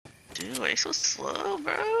Dude, why you so slow,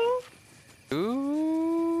 bro?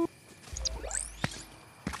 Ooh.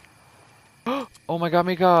 Oh my god,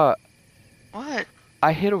 Mika. What?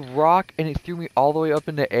 I hit a rock and it threw me all the way up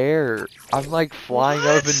in the air. I'm like flying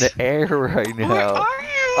up in the What? air right Where now. are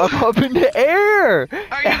you? I'm up in the air!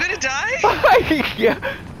 Are you gonna die?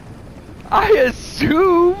 Yeah, I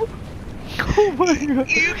assume. Oh my god.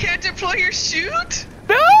 You can't deploy your chute?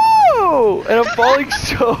 No! And I'm falling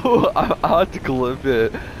so I'll have to clip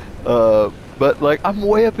it. But like I'm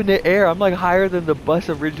way up in the air. I'm like higher than the bus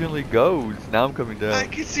originally goes. Now I'm coming I down.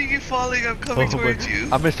 can see you falling. I'm coming Oh my! towards you. I'm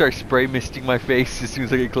gonna start spray misting my face as soon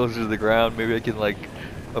as I get closer to the ground. Maybe I can like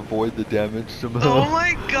avoid the damage somehow. Oh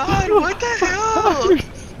my god, what the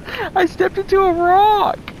hell? I stepped into a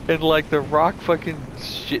rock and like the rock fucking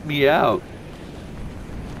shit me out.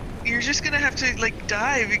 You're just gonna have to like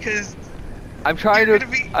die because I'm trying you're to.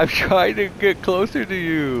 gonna be I'm trying to get closer to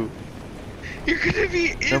you. you're gonna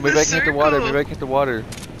be in No, maybe the I can hit the water. circle. Maybe I can hit the water.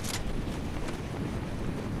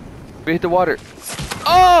 Maybe hit the water.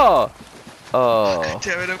 Oh! Oh.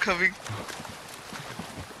 Damn it, I'm coming.